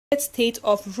state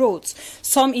of roads.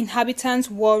 Some inhabitants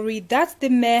worry that the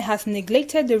mayor has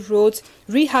neglected the roads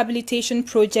rehabilitation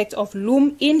project of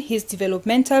Loom in his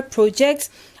developmental projects,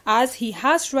 as he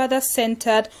has rather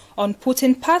centered on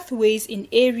putting pathways in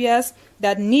areas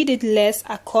that needed less,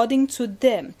 according to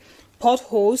them.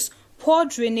 Potholes, poor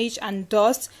drainage and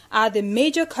dust are the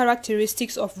major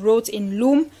characteristics of roads in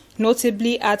Loom,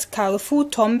 notably at Carrefour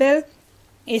Tombel,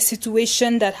 a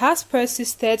situation that has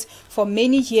persisted for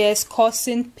many years,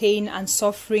 causing pain and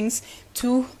sufferings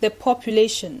to the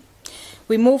population.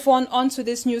 We move on to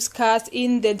this newscast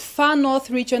in the far north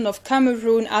region of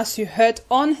Cameroon, as you heard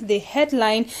on the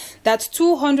headline that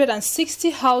 260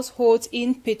 households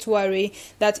in Pitoiré,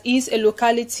 that is a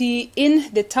locality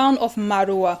in the town of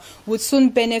Maroua, would soon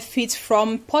benefit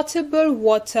from potable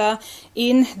water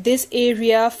in this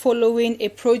area following a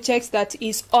project that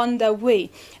is underway.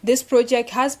 This project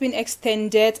has been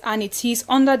extended and it is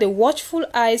under the watchful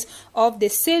eyes of the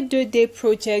C2D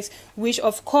project, which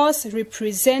of course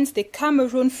represents the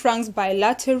Cameroon-France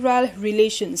bilateral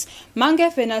relations. Mange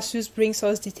Venasius brings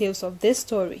us details of this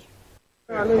story.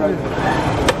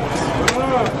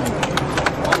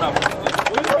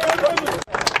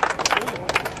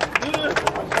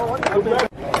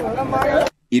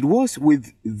 It was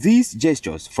with these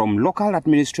gestures from local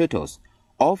administrators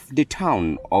of the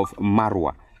town of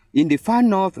Maroua in the far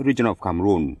north region of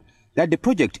Cameroon that the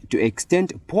project to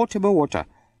extend potable water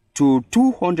to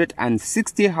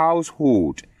 260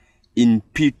 households in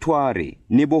Pitoiré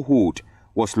neighborhood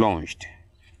was launched.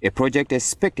 A project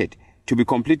expected to be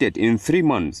completed in 3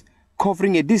 months,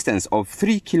 covering a distance of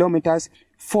 3 kilometers,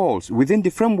 falls within the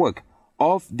framework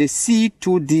of the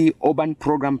C2D Urban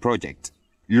Program project.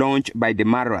 Launched by the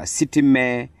Maroua City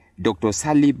Mayor, Dr.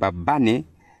 Sali Babane,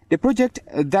 the project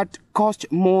that cost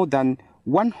more than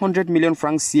 100 million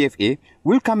francs CFA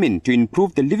will come in to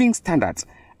improve the living standards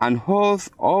and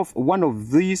health of one of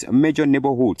these major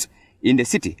neighborhoods in the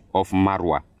city of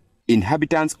Maroua.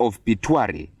 Inhabitants of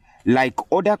Pitoiré, like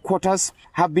other quarters,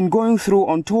 have been going through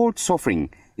untold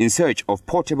suffering in search of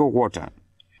potable water.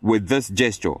 With this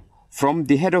gesture from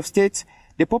the head of state,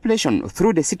 the population,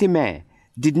 through the city mayor,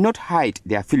 did not hide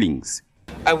their feelings.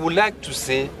 I would like to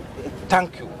say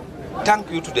thank you. Thank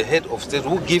you to the head of state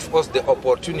who gave us the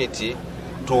opportunity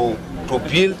to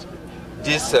build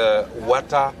this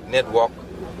water network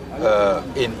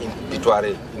in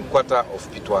Pitoiré, in quarter of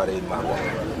Pitoiré in Maroua.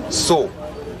 So,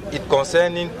 it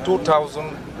concerning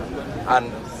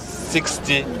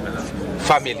 2,060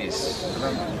 families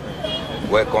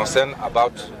were concerned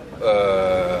about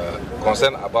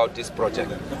this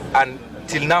project. And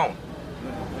till now,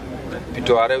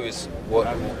 Pitoiré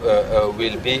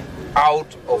will be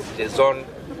out of the zone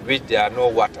which there are no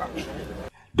water.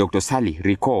 Dr. Sali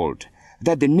recalled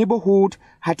that the neighborhood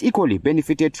had equally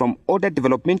benefited from other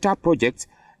developmental projects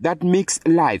that makes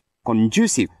life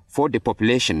conducive for the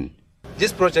population.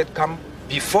 This project came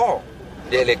before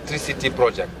the electricity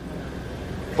project,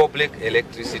 public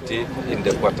electricity in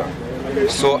the quarter.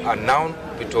 So, and now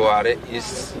Pitoiré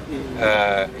is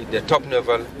in the top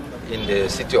level in the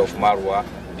city of Maroua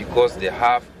because they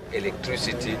have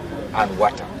electricity and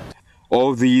water.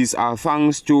 All these are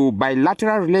thanks to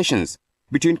bilateral relations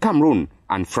between Cameroon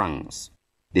and France.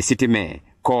 The city mayor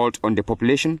called on the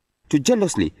population to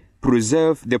jealously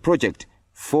preserve the project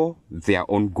for their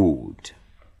own good.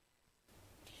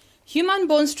 Human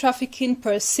bones trafficking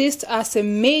persists as a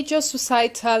major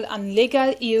societal and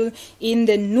legal ill in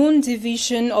the Noun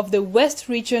division of the West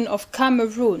region of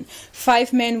Cameroon.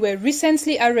 5 men were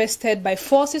recently arrested by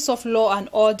forces of law and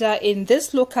order in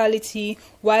this locality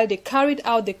while they carried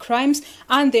out the crimes,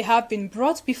 and they have been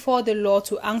brought before the law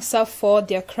to answer for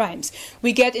their crimes.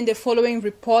 We get in the following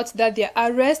report that their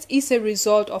arrest is a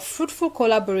result of fruitful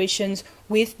collaborations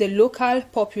with the local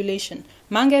population.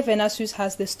 Mange Venasius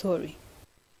has the story.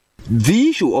 The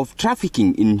issue of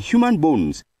trafficking in human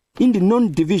bones in the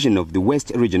Noun division of the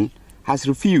West region has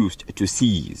refused to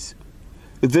cease.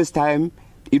 This time,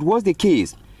 it was the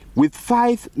case with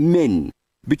 5 men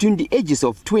between the ages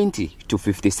of 20 to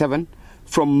 57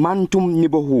 from Mantum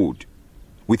neighborhood.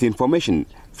 With information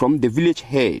from the village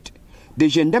head, the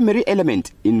gendarmerie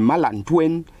element in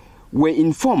Malantuen were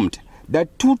informed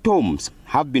that 2 tombs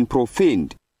have been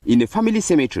profaned in a family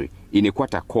cemetery in a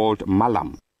quarter called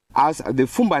Malam. As the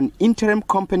Fumban Interim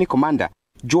Company Commander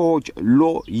George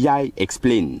Lo Yai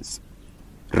explains,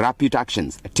 rapid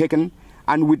actions taken,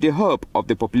 and with the help of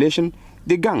the population,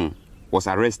 the gang was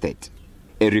arrested.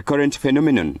 A recurrent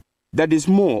phenomenon that is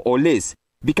more or less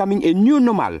becoming a new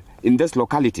normal in this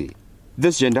locality.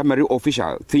 This gendarmerie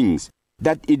official thinks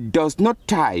that it does not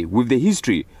tie with the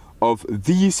history of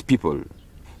these people.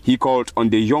 He called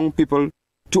on the young people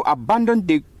to abandon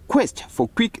the quest for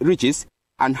quick riches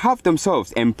and have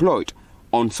themselves employed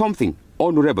on something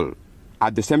honorable.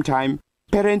 At the same time,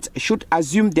 parents should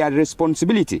assume their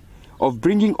responsibility of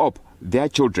bringing up their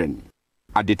children.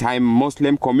 At the time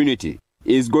Muslim community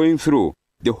is going through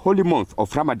the holy month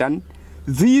of Ramadan,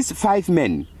 these 5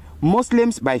 men,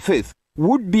 Muslims by faith,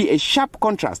 would be a sharp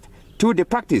contrast to the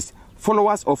practice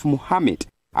followers of Muhammad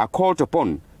are called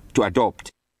upon to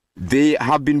adopt. They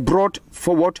have been brought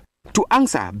forward to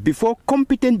answer before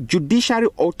competent judiciary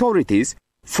authorities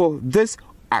for this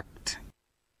act.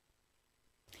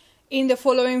 In the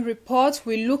following report,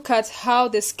 we look at how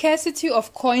the scarcity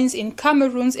of coins in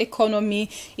Cameroon's economy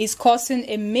is causing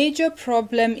a major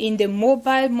problem in the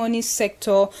mobile money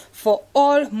sector for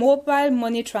all mobile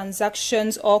money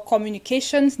transactions or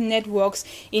communications networks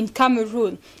in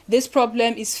Cameroon. This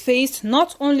problem is faced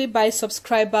not only by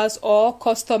subscribers or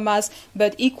customers,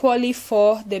 but equally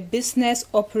for the business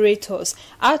operators.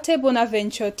 Arte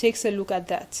Bonaventure takes a look at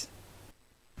that.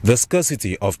 The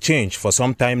scarcity of change for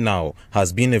some time now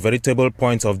has been a veritable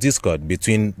point of discord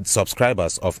between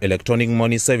subscribers of electronic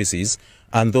money services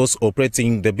and those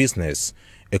operating the business.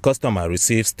 A customer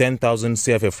receives 10,000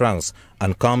 CFA francs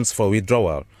and comes for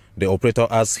withdrawal. The operator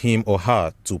asks him or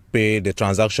her to pay the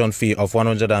transaction fee of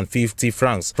 150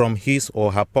 francs from his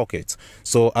or her pocket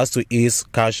so as to ease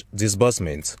cash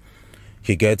disbursement.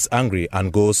 He gets angry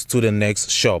and goes to the next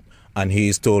shop, and he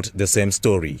is told the same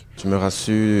story.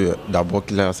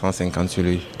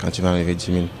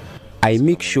 I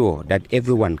make sure that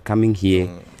everyone coming here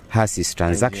has his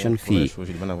transaction fee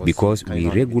because we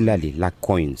regularly lack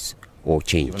coins or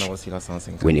change.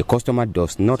 When a customer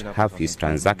does not have his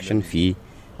transaction fee,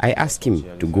 I ask him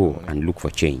to go and look for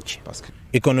change.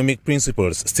 Economic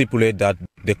principles stipulate that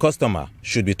the customer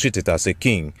should be treated as a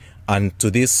king, and to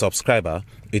this subscriber,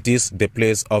 it is the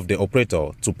place of the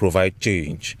operator to provide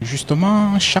change.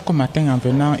 Justement, chaque matin en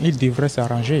venant, il devrait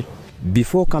s'arranger.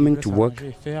 Before coming to work,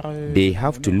 they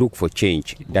have to look for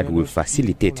change that will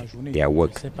facilitate their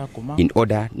work in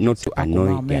order not to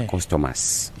annoy their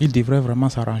customers. Ils devraient vraiment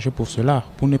s'arranger pour cela,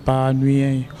 pour ne pas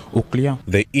nuire aux clients.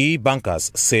 The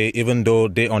e-bankers say even though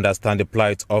they understand the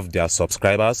plight of their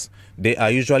subscribers, they are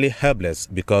usually helpless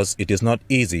because it is not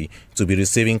easy to be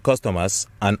receiving customers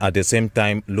and at the same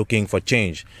time looking for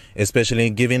change,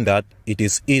 especially given that it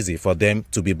is easy for them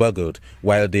to be burgled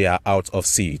while they are out of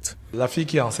seat. La fille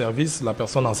qui est en service, la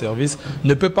personne en service,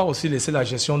 ne peut pas aussi laisser la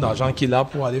gestion d'argent qu'il a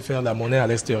pour aller faire la monnaie à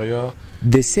l'extérieur.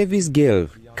 The service girl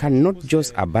cannot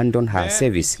just abandon her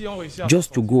service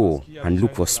just to go and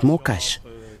look for small cash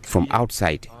from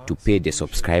outside to pay the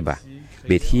subscriber.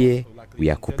 But here we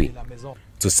are coping.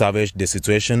 To salvage the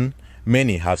situation,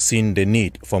 many have seen the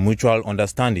need for mutual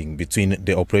understanding between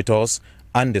the operators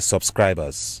and the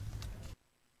subscribers.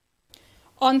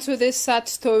 On to this sad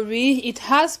story, it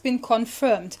has been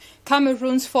confirmed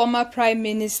Cameroon's former Prime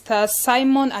Minister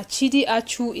Simon Achidi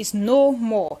Achu is no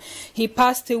more. He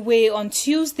passed away on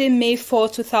Tuesday, May 4,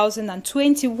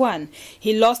 2021.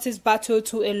 He lost his battle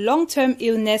to a long-term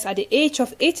illness at the age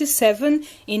of 87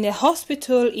 in a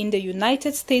hospital in the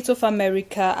United States of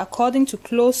America, according to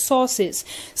close sources.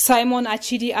 Simon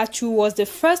Achidi Achu was the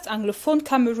first Anglophone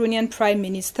Cameroonian Prime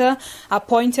Minister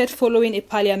appointed following a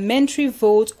parliamentary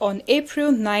vote on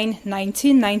April 9,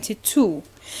 1992.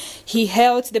 He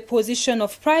held the position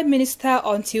of Prime Minister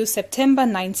until September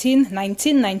 19,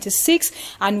 1996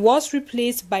 and was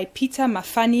replaced by Peter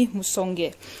Mafani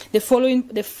Musonge. The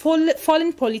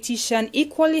fallen politician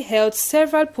equally held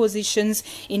several positions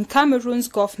in Cameroon's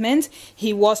government.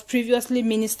 He was previously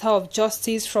Minister of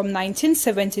Justice from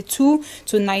 1972 to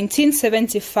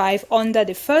 1975 under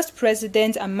the first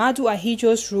President Amadou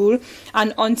Ahidjo's rule,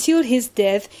 and until his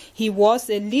death, he was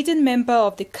a leading member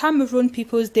of the Cameroon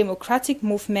People's Democratic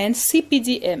Movement,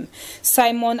 CPDM.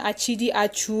 Simon Achidi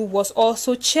Achu was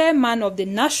also chairman of the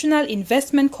National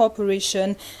Investment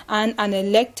Corporation and an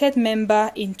elected member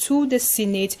into the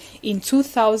Senate in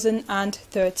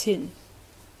 2013.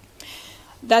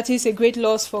 That is a great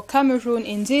loss for Cameroon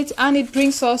indeed, and it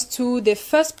brings us to the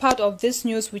first part of this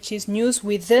news, which is news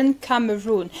within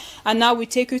Cameroon. And now we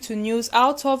take you to news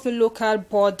out of the local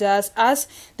borders, as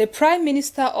the Prime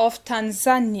Minister of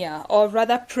Tanzania, or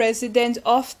rather President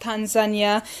of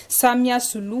Tanzania, Samia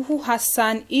Suluhu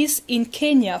Hassan, is in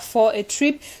Kenya for a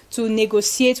trip to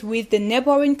negotiate with the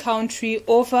neighboring country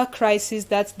over crises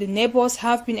that the neighbors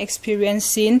have been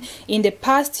experiencing in the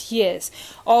past years.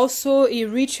 Also,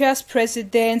 Eritrea's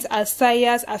President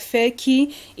Isaias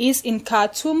Afwerki is in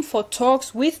Khartoum for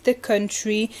talks with the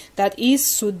country, that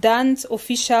is Sudan's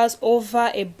officials,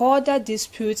 over a border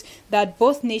dispute that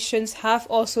both nations have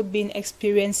also been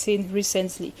experiencing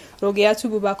recently. Rogeatu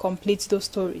Buba completes those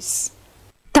stories.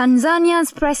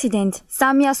 Tanzania's President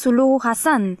Samia Suluhu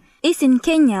Hassan is in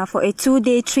Kenya for a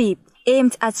 2-day trip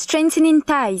aimed at strengthening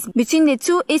ties between the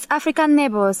two East African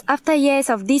neighbors after years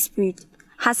of dispute.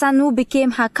 Hassan, who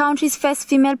became her country's first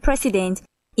female president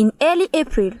in early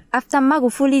April after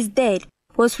Magufuli's death,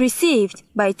 was received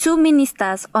by 2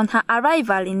 ministers on her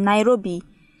arrival in Nairobi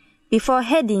before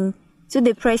heading to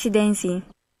the presidency.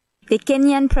 The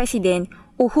Kenyan President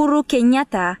Uhuru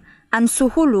Kenyatta and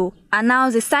Suluhu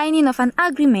announced the signing of an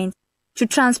agreement to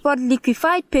transport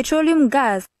liquefied petroleum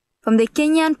gas from the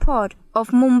Kenyan port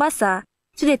of Mombasa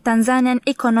to the Tanzanian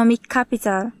economic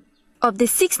capital. Of the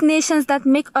 6 nations that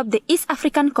make up the East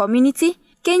African Community,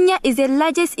 Kenya is the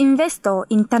largest investor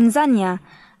in Tanzania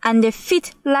and the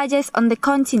 5th largest on the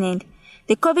continent.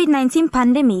 The COVID-19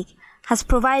 pandemic has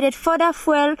provided further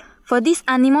fuel for this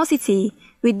animosity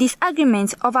with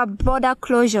disagreements over border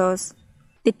closures.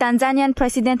 The Tanzanian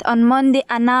president on Monday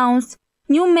announced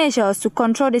new measures to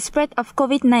control the spread of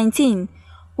COVID-19,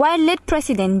 while late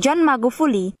President John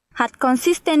Magufuli had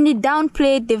consistently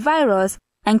downplayed the virus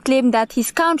and claimed that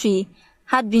his country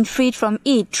had been freed from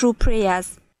it through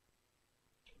prayers.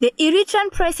 The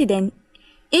Eritrean president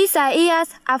Isaias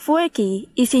Afwerki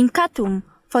is in Khartoum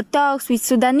for talks with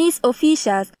Sudanese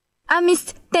officials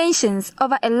amidst tensions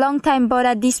over a long-time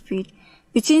border dispute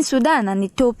between Sudan and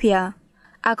Ethiopia.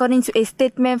 According to a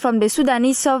statement from the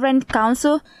Sudanese Sovereign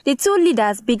Council, the 2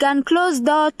 leaders began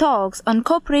closed-door talks on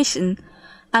cooperation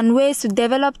and ways to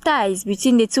develop ties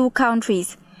between the 2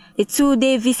 countries. The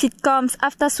 2-day visit comes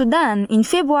after Sudan in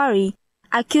February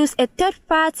accused a third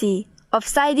party of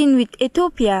siding with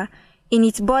Ethiopia in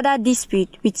its border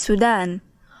dispute with Sudan.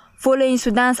 Following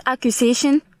Sudan's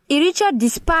accusation, Eritrea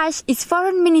dispatched its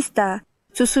foreign minister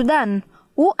to Sudan,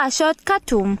 who assured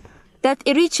Khartoum that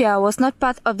Eritrea was not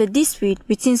part of the dispute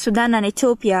between Sudan and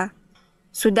Ethiopia.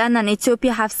 Sudan and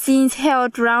Ethiopia have since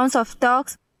held rounds of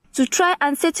talks to try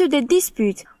and settle the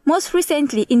dispute, most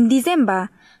recently in December,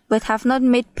 but have not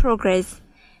made progress.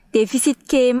 The visit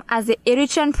came as the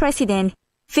Eritrean president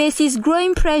faces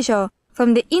growing pressure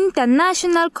from the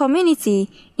international community,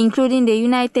 including the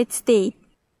United States.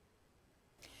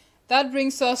 That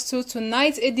brings us to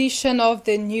tonight's edition of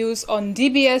the news on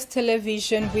DBS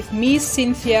television with me,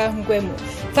 Cynthia Ngwemu.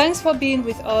 Thanks for being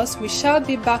with us. We shall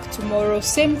be back tomorrow,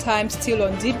 same time, still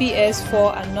on DBS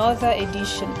for another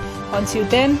edition. Until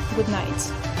then, good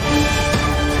night.